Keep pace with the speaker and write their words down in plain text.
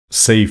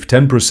Save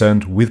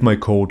 10% with my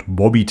code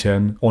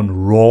BOBBY10 on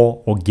raw,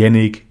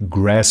 organic,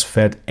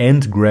 grass-fed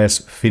and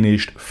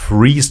grass-finished,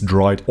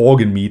 freeze-dried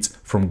organ meats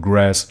from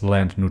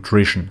Grassland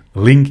Nutrition.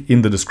 Link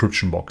in the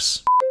description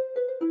box.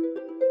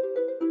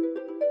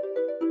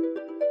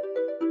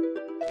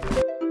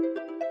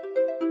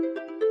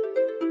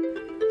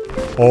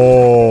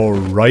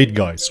 Alright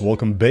guys,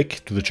 welcome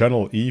back to the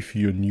channel. If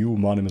you're new,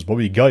 my name is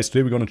Bobby. Guys,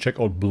 today we're going to check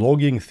out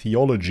Blogging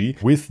Theology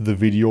with the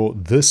video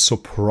The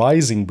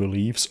Surprising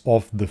Beliefs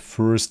of the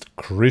First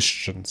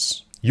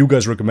Christians. You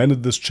guys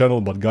recommended this channel,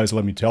 but guys,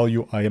 let me tell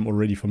you, I am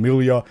already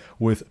familiar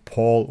with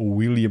Paul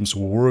Williams'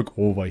 work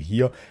over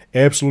here.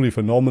 Absolutely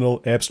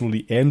phenomenal,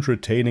 absolutely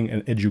entertaining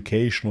and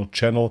educational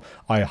channel.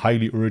 I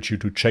highly urge you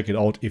to check it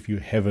out if you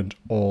haven't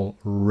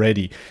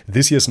already.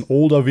 This here is an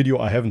older video,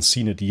 I haven't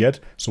seen it yet,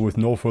 so with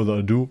no further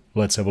ado,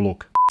 let's have a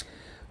look.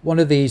 One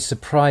of the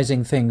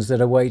surprising things that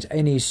await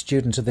any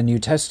student of the New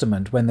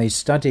Testament when they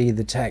study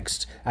the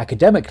text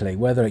academically,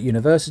 whether at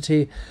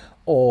university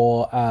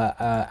or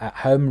at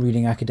home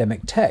reading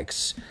academic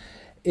texts,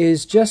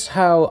 is just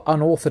how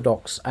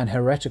unorthodox and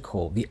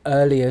heretical the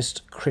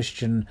earliest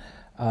Christian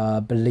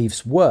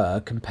beliefs were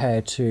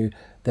compared to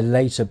the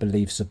later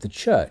beliefs of the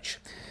church.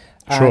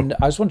 And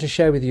I just want to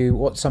share with you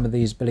what some of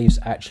these beliefs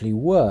actually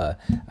were,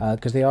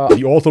 because they are...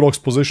 The Orthodox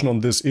position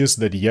on this is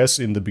that yes,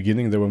 in the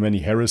beginning there were many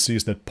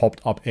heresies that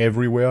popped up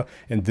everywhere,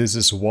 and this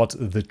is what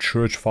the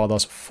church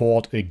fathers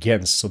fought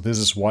against. So this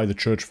is why the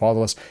church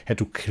fathers had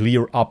to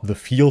clear up the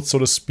field, so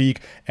to speak,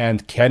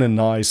 and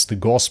canonize the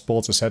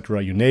Gospels,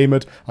 etc., you name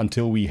it,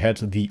 until we had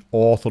the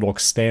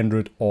Orthodox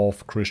standard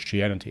of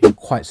Christianity.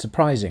 Quite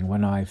surprising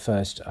when I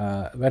first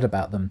read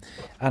about them.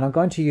 And I'm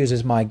going to use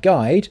as my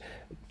guide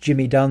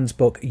Jimmy Dunn's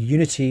book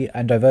Unity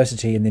and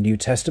Diversity in the New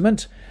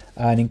Testament,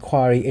 an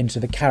inquiry into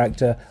the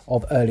character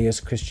of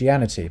earliest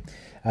Christianity.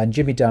 And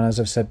Jimmy Dunn, as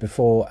I've said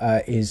before,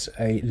 is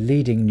a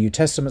leading New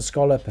Testament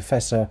scholar,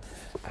 professor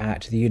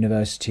at the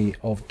University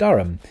of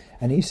Durham.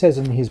 And he says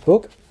in his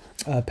book,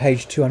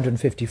 page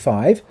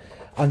 255,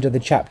 under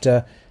the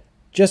chapter,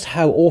 just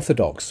how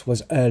orthodox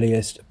was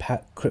earliest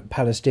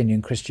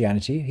Palestinian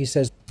Christianity, he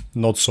says,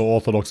 not so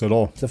orthodox at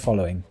all. The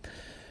following: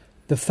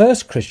 the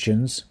first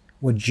Christians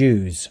were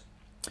Jews.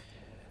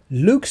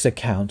 Luke's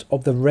account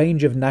of the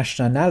range of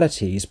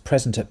nationalities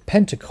present at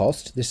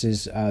Pentecost, this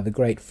is the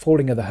great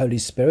falling of the Holy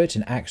Spirit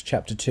in Acts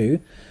chapter 2,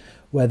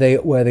 where they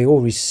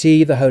all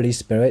receive the Holy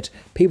Spirit.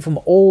 People from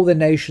all the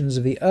nations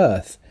of the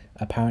earth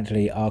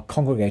apparently are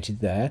congregated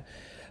there,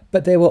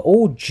 but they were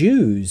all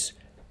Jews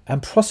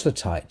and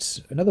proselytes.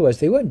 In other words,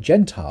 they weren't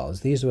Gentiles.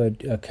 These were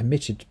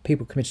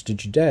people committed to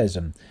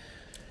Judaism.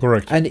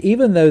 Correct. And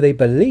even though they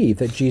believed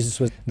that Jesus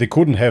was... They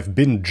couldn't have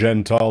been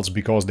Gentiles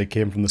because they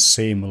came from the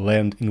same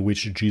land in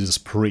which Jesus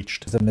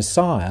preached. The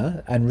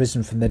Messiah and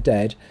risen from the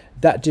dead,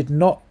 that did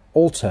not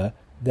alter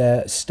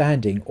their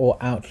standing or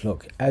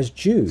outlook as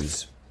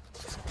Jews.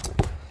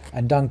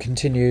 And Dunn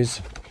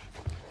continues,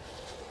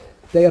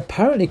 they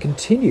apparently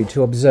continued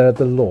to observe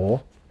the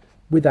law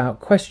without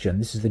question.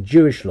 This is the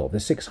Jewish law, the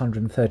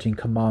 613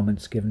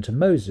 commandments given to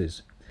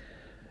Moses,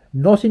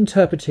 not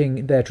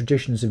interpreting their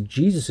traditions of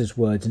Jesus'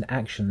 words and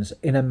actions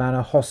in a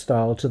manner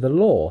hostile to the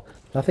law.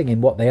 Nothing in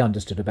what they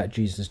understood about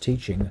Jesus'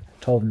 teaching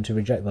told them to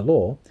reject the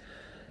law.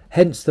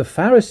 Hence, the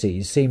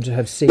Pharisees seem to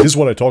have seen... This is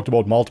what I talked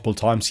about multiple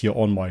times here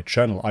on my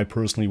channel. I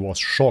personally was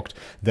shocked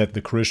that the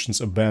Christians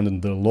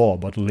abandoned the law,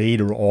 but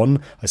later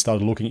on I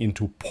started looking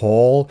into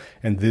Paul,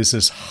 and this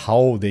is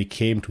how they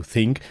came to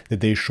think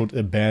that they should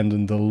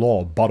abandon the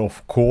law. But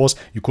of course,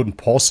 you couldn't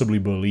possibly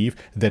believe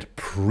that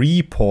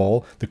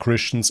pre-Paul the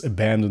Christians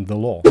abandoned the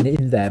law. And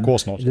in them, of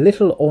course not.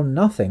 Little or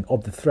nothing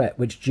of the threat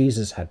which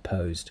Jesus had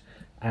posed.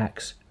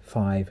 Acts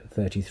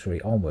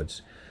 5:33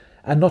 onwards.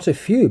 And not a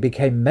few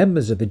became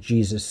members of the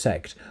Jesus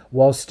sect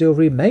while still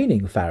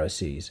remaining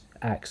Pharisees.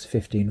 Acts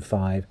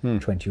 15:5,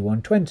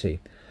 21:20.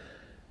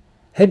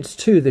 Hence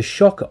too the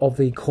shock of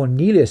the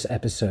Cornelius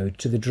episode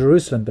to the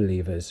Jerusalem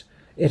believers.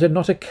 It had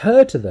not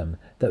occurred to them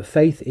that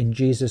faith in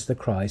Jesus the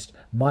Christ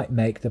might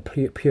make the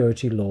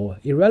purity law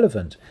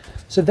irrelevant.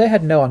 So they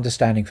had no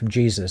understanding from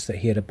Jesus that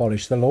he had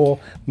abolished the law.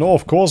 No,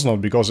 of course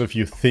not, because if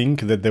you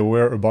think that there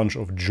were a bunch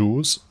of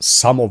Jews,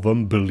 some of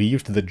them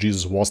believed that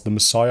Jesus was the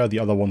Messiah, the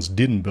other ones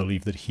didn't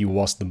believe that he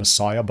was the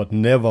Messiah, but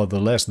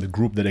nevertheless the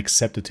group that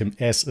accepted him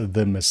as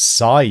the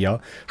Messiah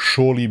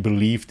surely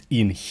believed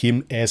in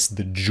him as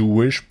the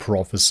Jewish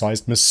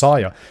prophesied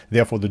Messiah.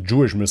 Therefore the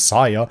Jewish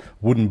Messiah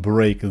wouldn't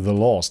break the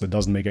laws. That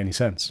doesn't make any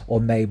sense. Or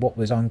made what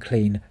was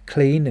unclean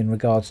clean in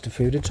regards to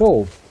food at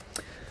all.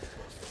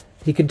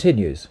 He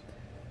continues,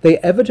 they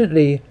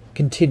evidently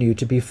continue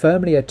to be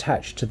firmly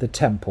attached to the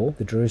temple,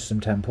 the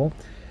Jerusalem temple,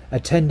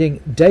 attending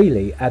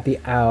daily at the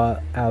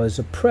hours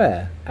of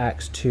prayer,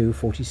 Acts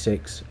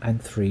 2:46 and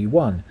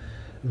 3:1,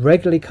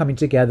 regularly coming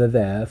together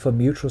there for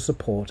mutual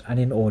support and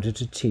in order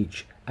to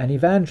teach and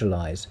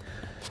evangelize.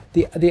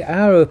 The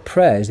hour of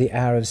prayer is the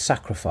hour of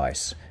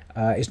sacrifice.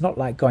 It's not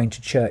like going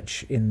to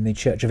church in the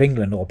Church of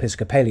England or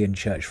Episcopalian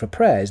church for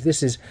prayers.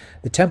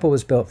 The temple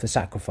was built for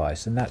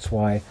sacrifice, and that's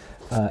why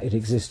it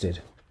existed.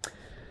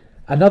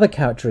 Another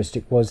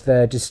characteristic was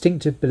their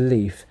distinctive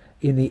belief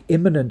in the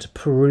imminent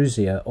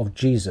parousia of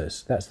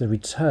Jesus. That's the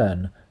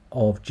return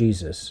of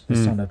Jesus, the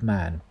Son of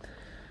Man.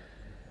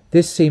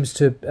 This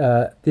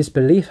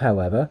belief,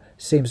 however,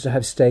 seems to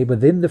have stayed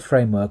within the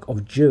framework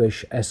of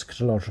Jewish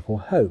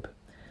eschatological hope.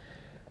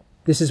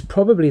 This is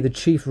probably the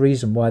chief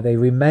reason why they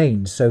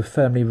remained so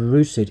firmly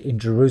rooted in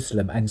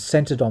Jerusalem and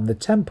centered on the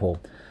temple,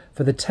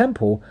 for the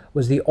temple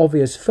was the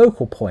obvious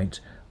focal point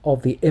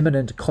of the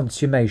imminent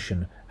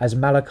consummation, as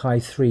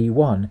Malachi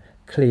 3:1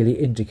 clearly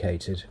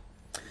indicated.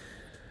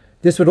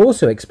 This would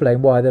also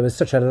explain why there was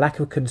such a lack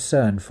of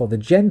concern for the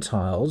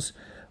Gentiles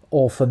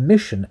or for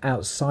mission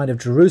outside of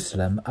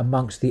Jerusalem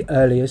amongst the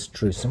earliest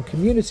Jerusalem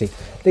community.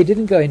 They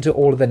didn't go into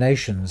all of the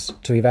nations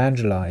to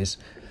evangelize,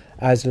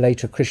 as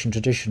later Christian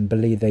tradition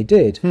believed they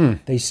did.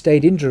 They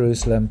stayed in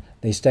Jerusalem,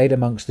 they stayed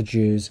amongst the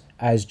Jews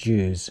as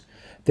Jews.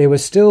 They were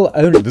still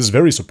only... This is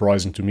very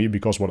surprising to me,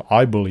 because what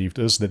I believed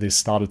is that they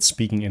started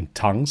speaking in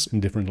tongues, in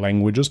different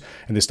languages,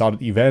 and they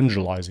started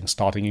evangelizing,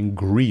 starting in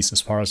Greece,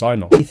 as far as I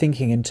know.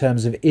 Thinking in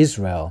terms of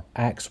Israel,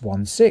 Acts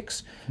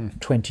 1:6,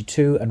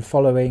 22 and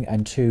following,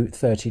 and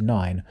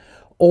 2:39,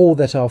 all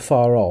that are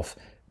far off,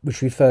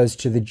 which refers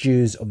to the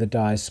Jews of the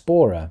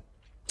diaspora.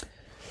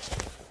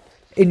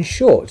 In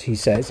short, he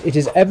says, it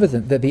is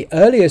evident that the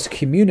earliest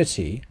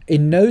community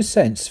in no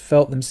sense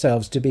felt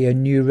themselves to be a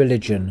new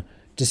religion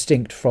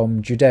distinct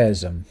from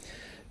Judaism.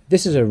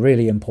 This is a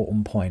really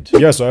important point.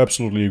 Yes, I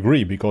absolutely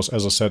agree, because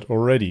as I said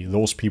already,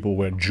 those people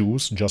were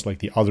Jews, just like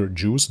the other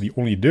Jews. The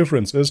only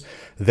difference is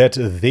that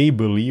they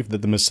believe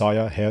that the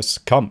Messiah has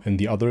come and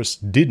the others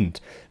didn't.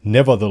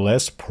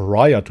 Nevertheless,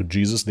 prior to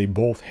Jesus, they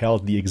both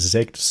held the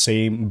exact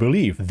same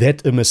belief,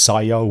 that a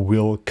Messiah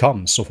will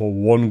come. So for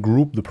one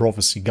group, the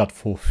prophecy got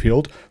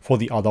fulfilled, for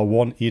the other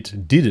one,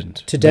 it didn't.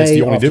 Today, that's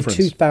the only after difference.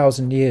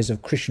 2,000 years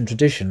of Christian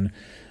tradition,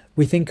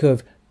 we think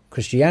of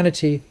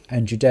Christianity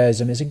and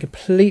Judaism as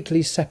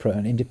completely separate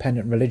and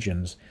independent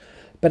religions.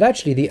 But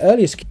actually, the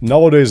earliest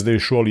Nowadays, they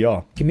surely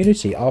are.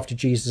 community after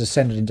Jesus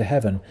ascended into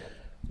heaven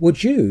were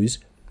Jews,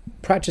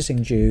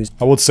 practicing Jews.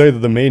 I would say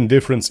that the main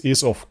difference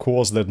is, of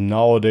course, that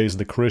nowadays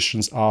the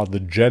Christians are the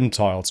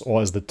Gentiles,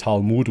 or as the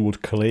Talmud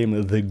would claim,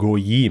 the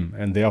Goyim,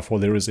 and therefore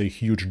there is a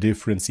huge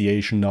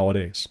differentiation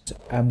nowadays.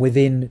 And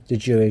within the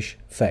Jewish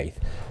faith,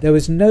 there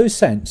was no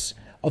sense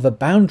of a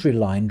boundary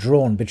line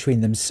drawn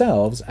between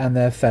themselves and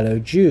their fellow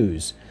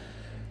Jews.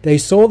 They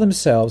saw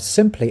themselves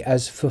simply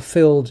as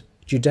fulfilled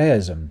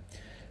Judaism,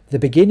 the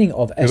beginning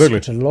of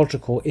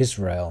eschatological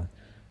Israel,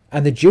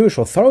 and the Jewish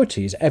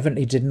authorities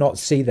evidently did not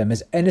see them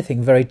as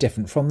anything very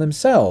different from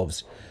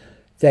themselves.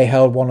 They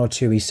held one or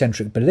two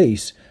eccentric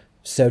beliefs,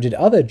 so did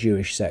other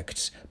Jewish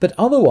sects, but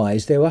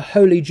otherwise they were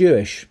wholly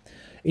Jewish.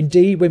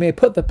 Indeed, we may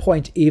put the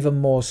point even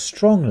more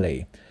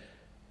strongly.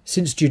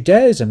 Since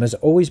Judaism has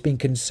always been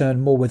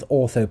concerned more with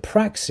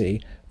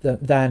orthopraxy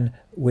than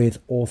with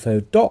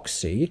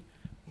orthodoxy,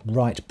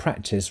 right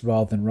practice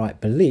rather than right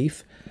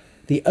belief,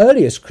 the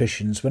earliest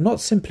Christians were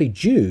not simply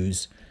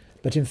Jews,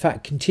 but in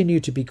fact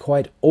continued to be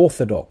quite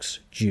orthodox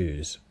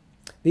Jews.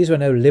 These were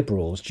no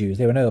liberals Jews,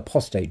 they were no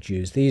apostate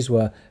Jews, these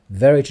were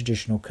very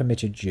traditional,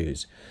 committed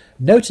Jews.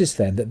 Notice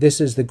then that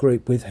this is the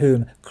group with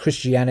whom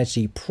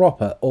Christianity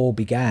proper all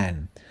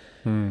began.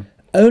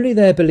 Only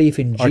their belief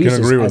in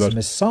Jesus as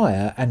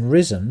Messiah and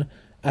risen,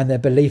 and their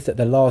belief that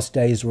the last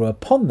days were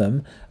upon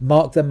them,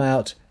 marked them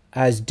out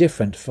as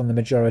different from the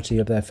majority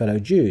of their fellow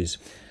Jews.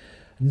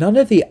 None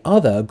of the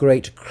other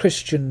great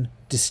Christian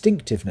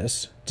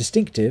distinctives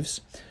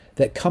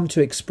that come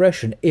to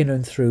expression in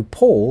and through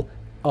Paul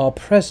are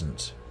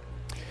present.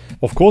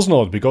 Of course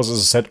not, because as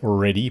I said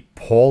already,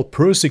 Paul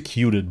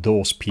persecuted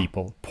those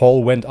people.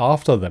 Paul went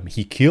after them,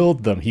 he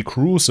killed them, he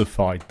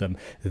crucified them.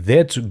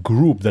 That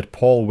group that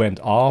Paul went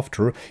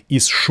after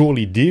is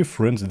surely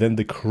different than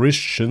the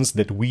Christians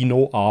that we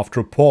know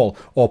after Paul,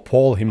 or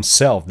Paul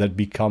himself that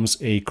becomes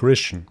a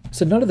Christian.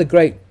 So none of the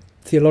great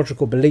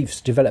theological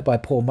beliefs developed by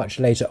Paul much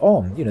later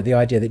on, the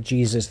idea that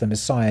Jesus, the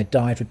Messiah,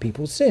 died for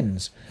people's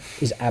sins,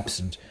 is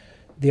absent.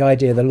 The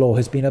idea the law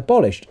has been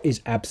abolished is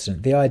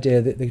absent. The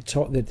idea that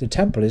the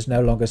temple is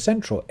no longer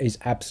central is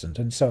absent.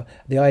 And so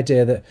the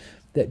idea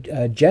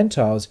that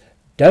Gentiles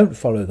don't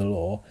follow the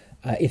law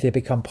if they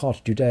become part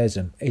of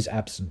Judaism is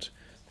absent.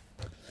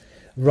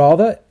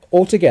 Rather,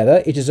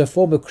 altogether, it is a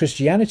form of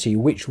Christianity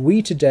which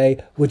we today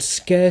would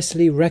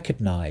scarcely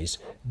recognize,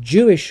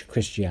 Jewish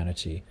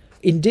Christianity.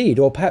 Indeed,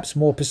 or perhaps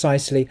more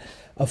precisely,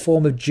 a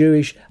form of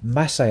Jewish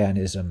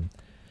Messianism,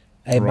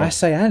 a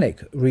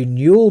Messianic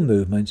renewal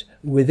movement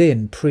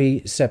within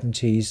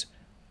pre-70s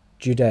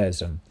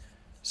Judaism.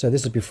 So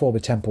this is before the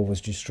temple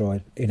was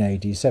destroyed in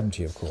AD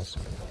 70, of course.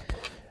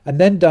 And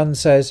then Dunn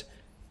says,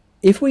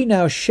 if we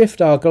now shift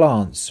our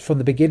glance from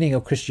the beginning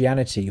of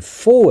Christianity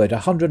forward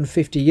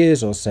 150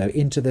 years or so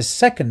into the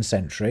 2nd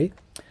century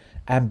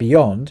and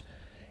beyond,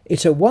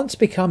 it at once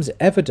becomes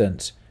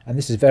evident, and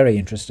this is very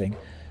interesting,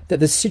 that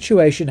the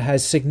situation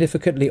has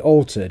significantly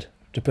altered,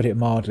 to put it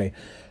mildly.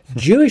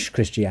 Jewish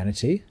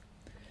Christianity,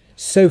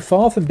 so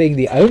far from being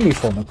the only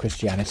form of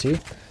Christianity,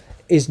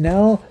 is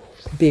now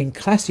being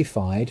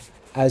classified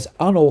as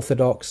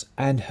unorthodox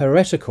and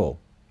heretical.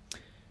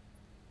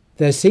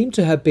 There seem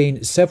to have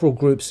been several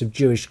groups of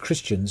Jewish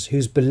Christians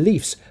whose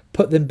beliefs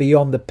put them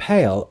beyond the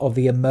pale of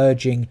the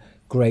emerging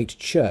great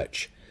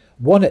church.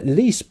 One at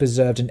least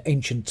preserved an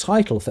ancient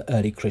title for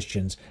early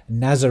Christians,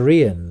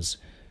 Nazareans,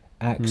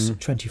 Acts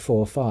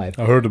 24:5.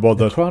 I heard about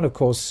that. The Quran, of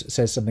course,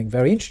 says something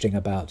very interesting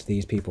about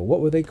these people. What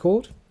were they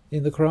called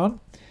in the Quran?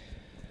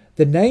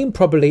 The name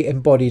probably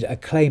embodied a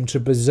claim to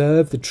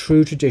preserve the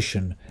true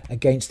tradition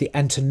against the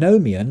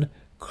antinomian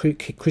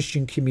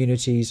Christian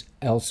communities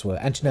elsewhere.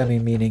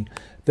 Antinomian meaning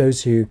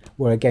those who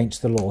were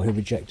against the law, who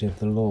rejected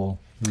the law.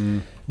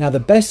 Now, the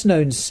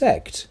best-known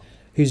sect,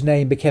 whose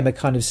name became a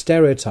kind of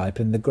stereotype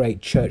in the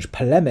great church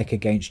polemic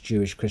against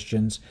Jewish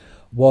Christians,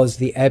 was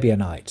the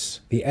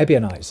Ebionites. The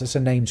Ebionites, that's a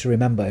name to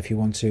remember if you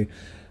want to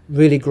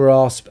really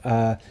grasp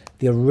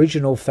the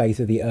original faith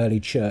of the early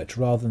church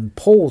rather than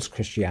Paul's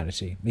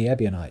Christianity, the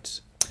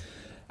Ebionites.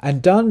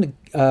 And Dunn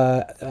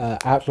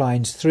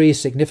outlines three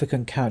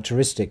significant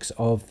characteristics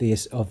of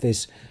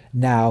this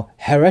now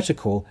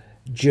heretical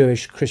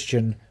Jewish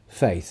Christian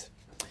faith.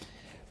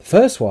 The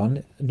first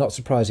one, not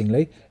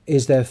surprisingly,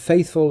 is their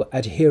faithful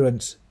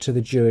adherence to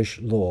the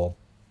Jewish law.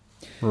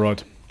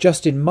 Right.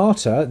 Justin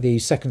Martyr, the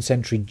 2nd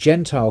century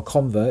Gentile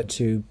convert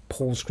to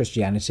Paul's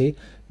Christianity,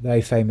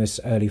 very famous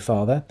early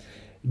father,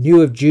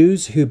 knew of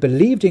Jews who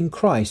believed in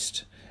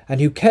Christ and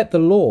who kept the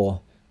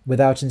law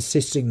without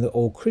insisting that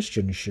all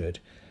Christians should.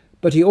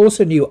 But he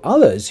also knew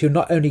others who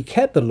not only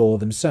kept the law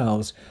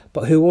themselves,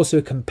 but who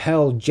also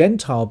compelled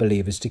Gentile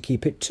believers to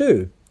keep it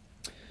too.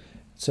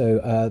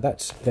 So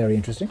that's very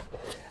interesting.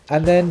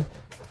 And then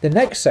the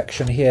next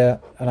section here,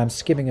 and I'm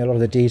skimming a lot of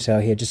the detail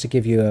here just to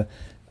give you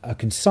a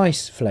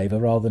concise flavour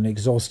rather than an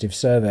exhaustive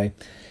survey,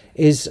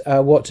 is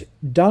what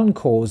Dunn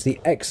calls the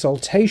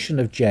exaltation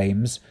of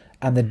James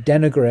and the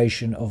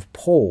denigration of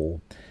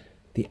Paul.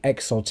 The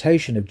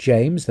exaltation of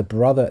James,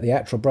 the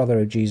actual brother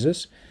of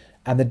Jesus,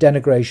 and the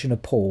denigration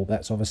of Paul,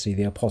 that's obviously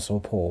the Apostle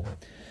Paul.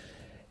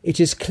 It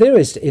is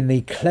clearest in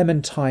the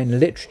Clementine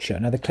literature.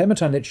 Now, the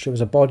Clementine literature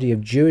was a body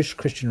of Jewish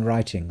Christian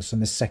writings from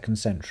the 2nd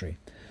century.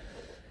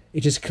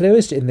 It is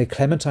clearest in the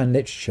Clementine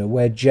literature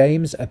where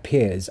James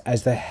appears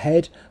as the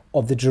head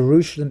of the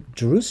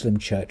Jerusalem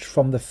church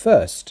from the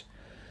first,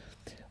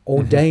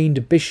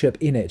 ordained bishop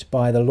in it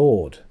by the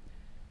Lord.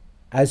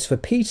 As for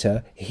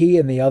Peter, he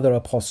and the other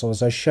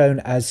apostles are shown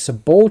as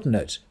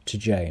subordinate to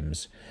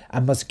James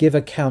and must give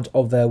account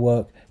of their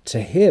work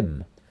to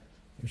him,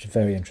 which is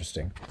very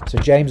interesting. So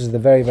James is the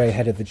very, very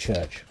head of the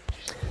church.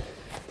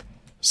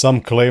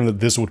 Some claim that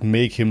this would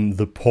make him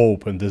the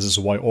Pope, and this is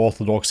why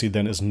Orthodoxy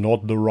then is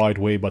not the right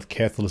way, but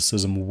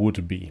Catholicism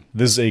would be.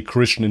 This is a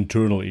Christian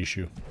internal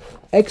issue.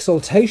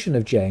 Exaltation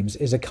of James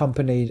is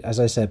accompanied, as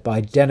I said,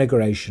 by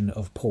denigration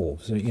of Paul,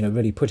 so,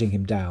 really putting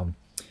him down.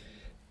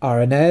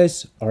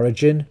 Irenaeus,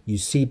 Origen,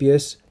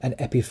 Eusebius, and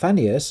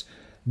Epiphanius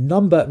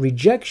number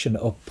rejection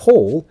of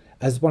Paul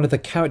as one of the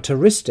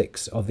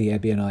characteristics of the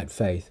Ebionite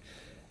faith,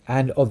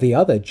 and of the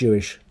other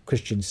Jewish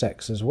Christian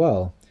sects as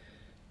well.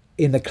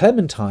 In the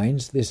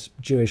Clementines, this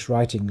Jewish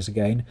writings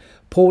again,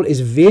 Paul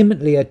is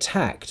vehemently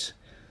attacked.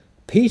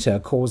 Peter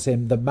calls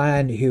him the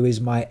man who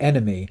is my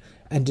enemy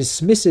and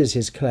dismisses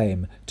his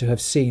claim to have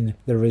seen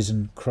the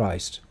risen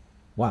Christ.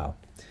 Wow.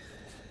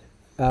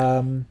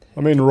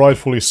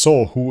 Rightfully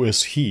so. Who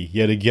is he?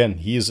 Yet again,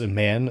 he is a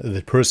man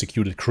that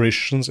persecuted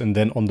Christians, and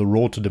then on the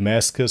road to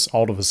Damascus,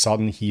 out of a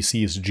sudden, he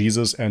sees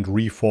Jesus and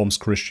reforms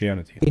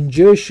Christianity. In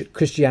Jewish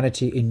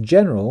Christianity in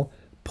general,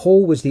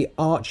 Paul was the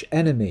arch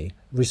enemy,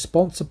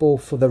 responsible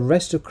for the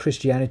rest of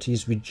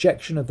Christianity's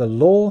rejection of the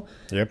law,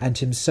 and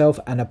himself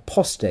an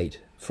apostate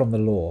from the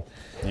law.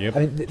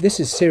 This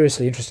is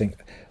seriously interesting.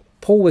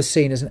 Paul was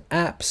seen as an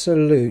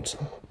absolute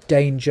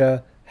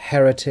danger,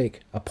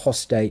 heretic,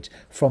 apostate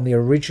from the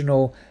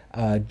original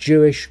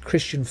Jewish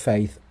Christian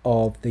faith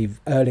of the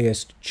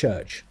earliest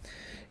church.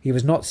 He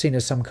was not seen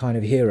as some kind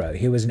of hero.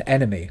 He was an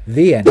enemy,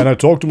 the enemy. And I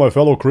talked to my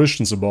fellow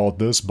Christians about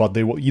this, but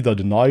they will either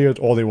deny it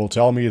or they will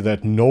tell me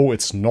that no,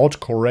 it's not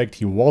correct.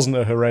 He wasn't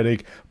a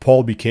heretic.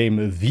 Paul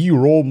became the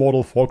role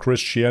model for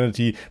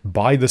Christianity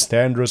by the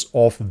standards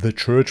of the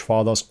church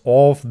fathers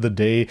of the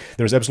day.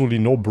 There's absolutely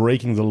no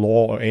breaking the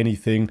law or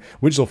anything,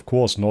 which is of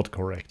course not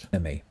correct.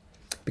 Enemy.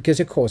 Because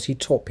of course he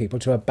taught people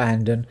to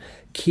abandon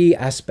key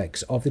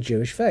aspects of the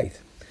Jewish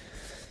faith.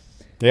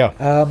 Yeah.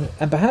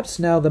 And perhaps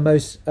now the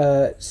most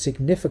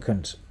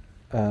significant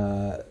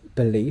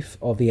belief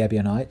of the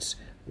Ebionites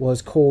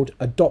was called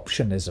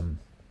adoptionism.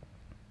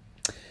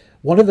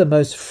 One of the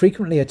most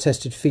frequently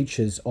attested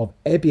features of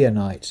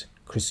Ebionite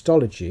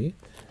Christology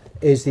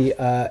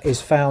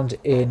is found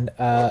in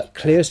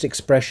clearest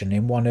expression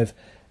in one of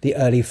the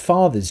early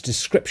fathers'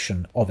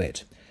 description of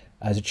it,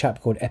 as a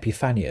chap called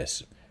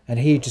Epiphanius. And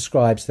he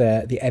describes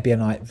the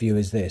Ebionite view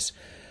as this: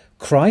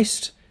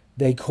 Christ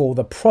they call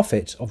the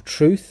prophet of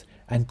truth,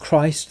 and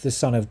Christ the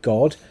Son of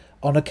God,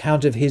 on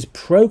account of his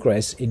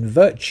progress in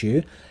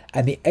virtue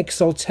and the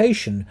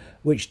exaltation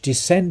which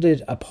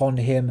descended upon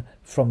him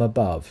from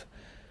above.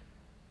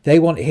 They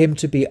want him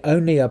to be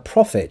only a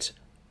prophet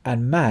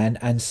and man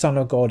and Son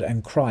of God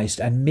and Christ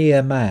and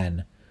mere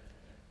man,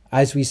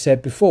 as we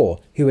said before,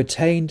 who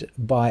attained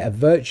by a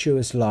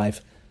virtuous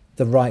life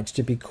the right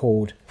to be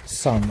called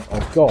Son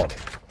of God.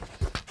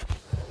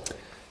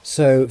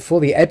 So for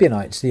the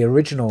Ebionites, the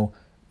original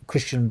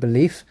Christian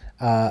belief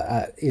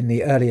in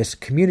the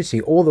earliest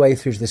community, all the way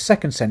through to the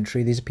 2nd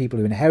century, these are people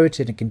who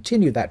inherited and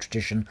continued that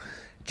tradition.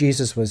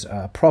 Jesus was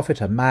a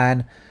prophet, a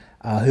man,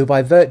 who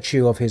by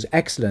virtue of his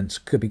excellence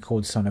could be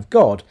called Son of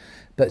God,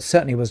 but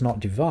certainly was not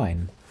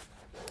divine.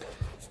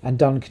 And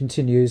Dunn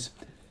continues,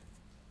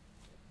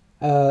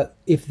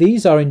 if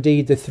these are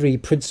indeed the three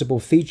principal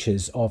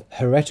features of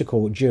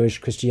heretical Jewish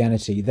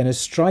Christianity, then a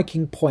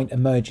striking point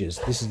emerges.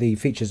 This is the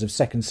features of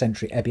 2nd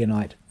century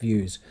Ebionite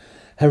views.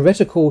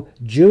 Heretical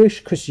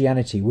Jewish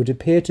Christianity would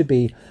appear to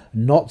be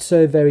not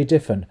so very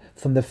different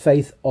from the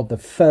faith of the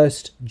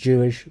first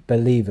Jewish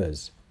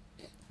believers.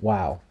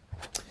 Wow.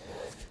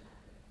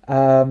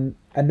 And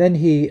then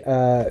he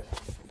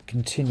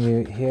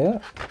continue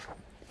here.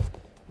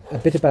 A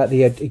bit about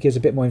he gives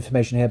a bit more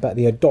information here about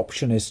the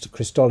adoptionist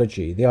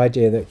Christology, the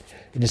idea that,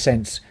 in a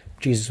sense,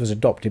 Jesus was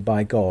adopted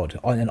by God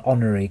on an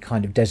honorary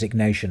kind of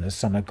designation as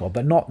Son of God,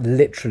 but not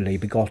literally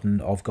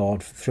begotten of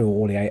God through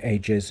all the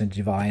ages and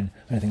divine,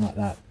 or anything like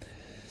that.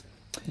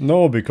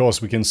 No,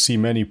 because we can see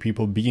many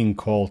people being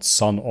called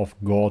Son of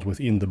God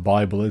within the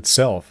Bible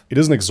itself. It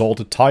is an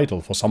exalted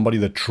title for somebody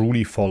that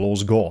truly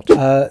follows God.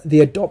 The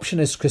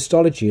adoptionist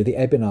Christology of the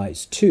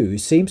Ebionites, too,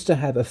 seems to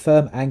have a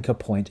firm anchor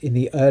point in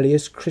the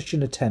earliest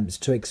Christian attempts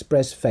to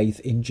express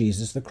faith in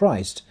Jesus the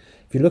Christ.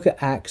 If you look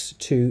at Acts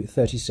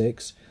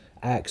 2:36,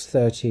 Acts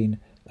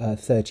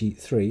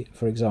 13:33,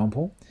 for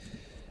example,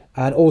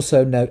 and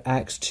also note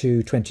Acts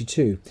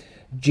 2:22,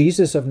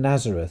 Jesus of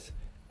Nazareth,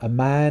 a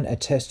man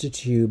attested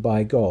to you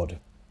by God.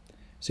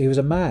 So he was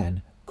a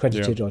man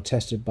credited or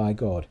attested by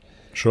God.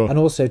 Sure. And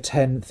also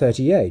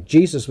 10:38,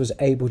 Jesus was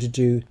able to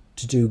do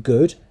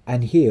good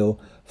and heal,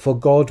 for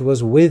God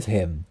was with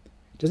him.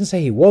 It doesn't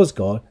say he was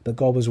God, but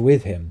God was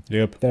with him.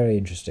 Yep. Very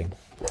interesting.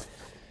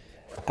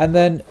 And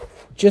then,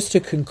 just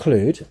to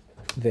conclude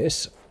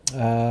this,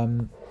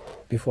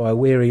 before I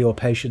weary your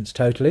patience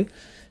totally,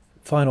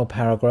 final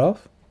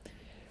paragraph.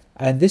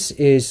 And this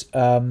is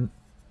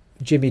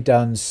Jimmy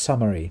Dunn's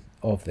summary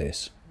of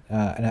this.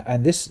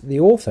 And the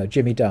author,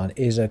 Jimmy Dunn,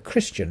 is a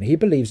Christian. He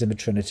believes in the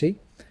Trinity.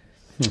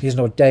 He's an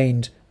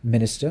ordained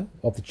minister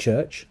of the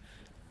church.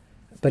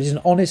 But he's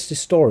an honest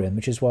historian,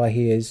 which is why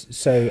he is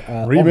so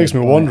really makes me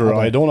wonder.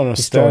 I don't understand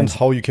historians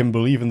how you can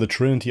believe in the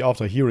Trinity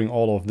after hearing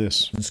all of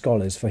this. and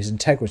scholars for his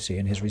integrity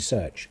in his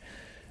research.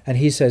 And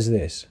he says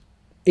this: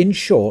 in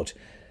short,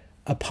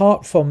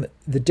 apart from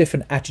the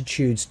different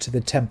attitudes to the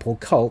temple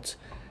cult,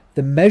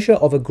 the measure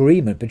of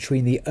agreement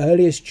between the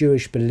earliest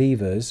Jewish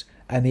believers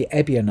and the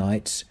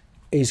Ebionites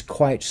is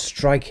quite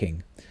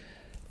striking.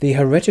 The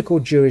heretical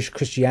Jewish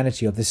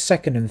Christianity of the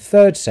 2nd and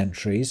 3rd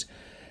centuries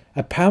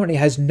apparently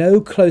has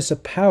no closer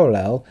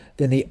parallel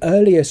than the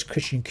earliest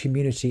Christian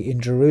community in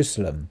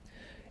Jerusalem.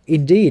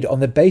 Indeed, on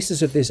the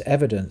basis of this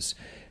evidence,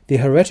 the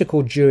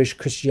heretical Jewish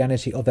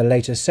Christianity of the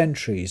later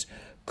centuries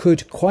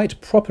could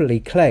quite properly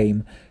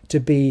claim to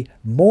be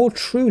more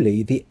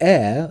truly the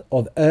heir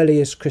of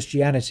earliest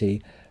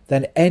Christianity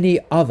than any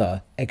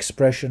other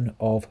expression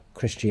of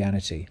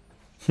Christianity.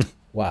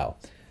 Wow.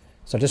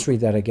 So I'll just read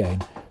that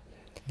again.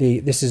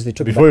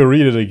 Before you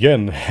read it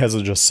again, as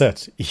I just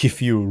said,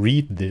 if you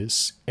read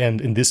this,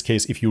 and in this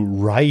case, if you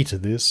write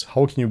this,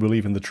 how can you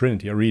believe in the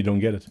Trinity? I really don't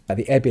get it.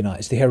 The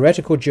Ebionites, the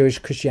heretical Jewish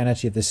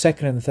Christianity of the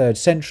 2nd and 3rd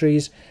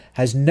centuries,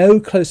 has no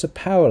closer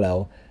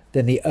parallel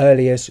than the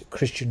earliest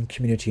Christian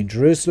community in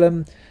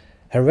Jerusalem.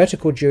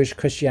 Heretical Jewish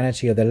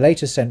Christianity of the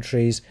later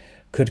centuries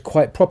could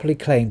quite properly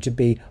claim to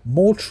be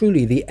more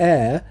truly the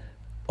heir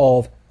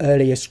of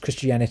earliest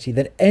Christianity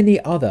than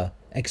any other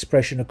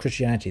expression of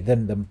Christianity,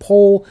 than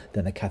Paul,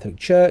 than the Catholic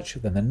Church,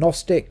 than the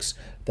Gnostics,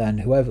 than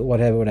whoever,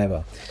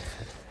 whatever.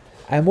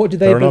 And what do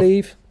they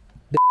believe?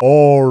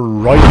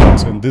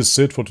 Alright, and this is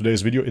it for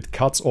today's video. It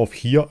cuts off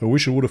here. I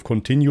wish it would have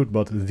continued,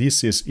 but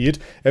this is it.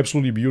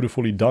 Absolutely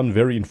beautifully done,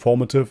 very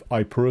informative.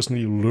 I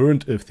personally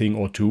learned a thing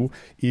or two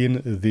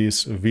in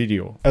this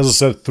video. As I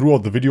said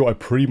throughout the video, I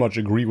pretty much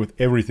agree with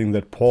everything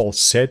that Paul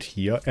said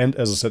here. And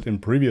as I said in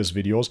previous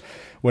videos,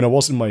 when I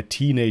was in my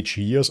teenage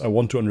years, I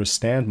want to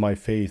understand my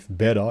faith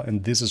better.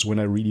 And this is when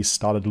I really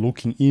started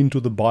looking into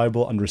the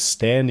Bible,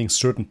 understanding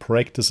certain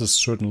practices,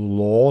 certain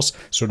laws,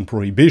 certain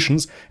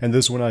prohibitions. And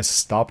this is when I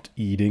stopped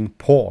eating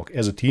pork.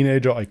 As a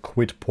teenager, I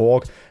quit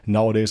pork.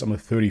 Nowadays, I'm a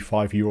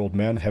 35-year-old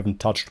man, haven't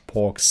touched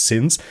pork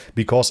since,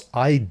 because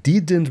I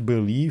didn't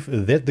believe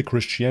that the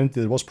Christianity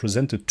that was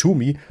presented to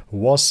me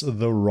was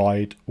the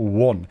right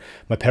one.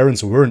 My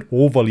parents weren't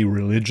overly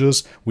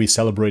religious. We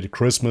celebrated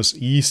Christmas,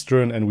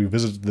 Easter, and we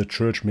visited the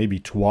church maybe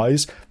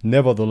twice.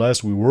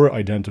 Nevertheless, we were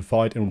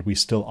identified, and we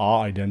still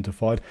are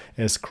identified,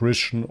 as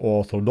Christian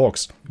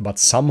Orthodox. But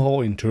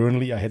somehow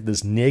internally, I had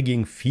this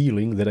nagging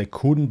feeling that I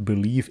couldn't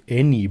believe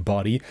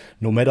anybody,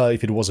 no no matter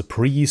if it was a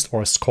priest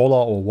or a scholar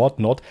or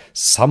whatnot,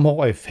 somehow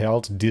I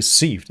felt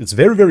deceived. It's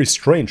very, very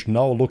strange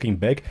now looking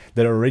back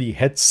that I already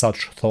had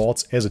such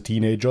thoughts as a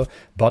teenager,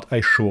 but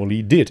I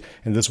surely did.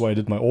 And that's why I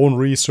did my own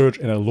research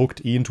and I looked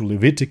into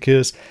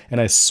Leviticus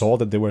and I saw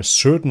that there were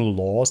certain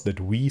laws that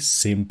we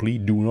simply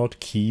do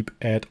not keep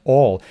at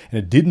all. And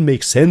it didn't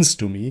make sense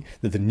to me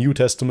that the New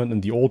Testament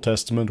and the Old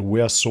Testament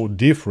were so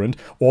different,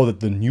 or that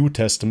the New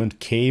Testament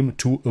came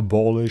to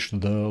abolish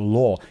the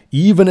law.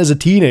 Even as a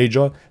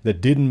teenager,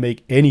 that didn't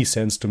make any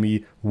sense to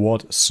me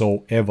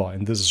whatsoever.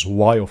 And this is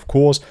why, of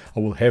course, I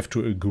will have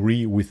to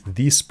agree with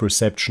this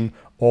perception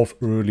of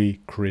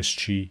early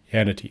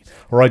Christianity.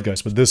 Alright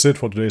guys, but that's it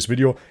for today's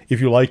video.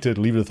 If you liked it,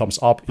 leave it a thumbs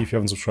up. If you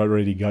haven't subscribed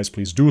already, guys,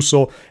 please do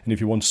so. And if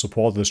you want to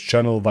support this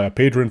channel via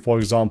Patreon, for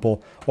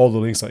example, all the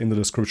links are in the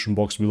description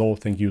box below.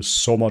 Thank you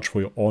so much for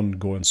your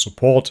ongoing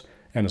support.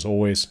 And as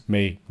always,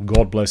 may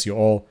God bless you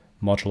all.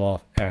 Much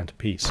love and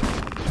peace.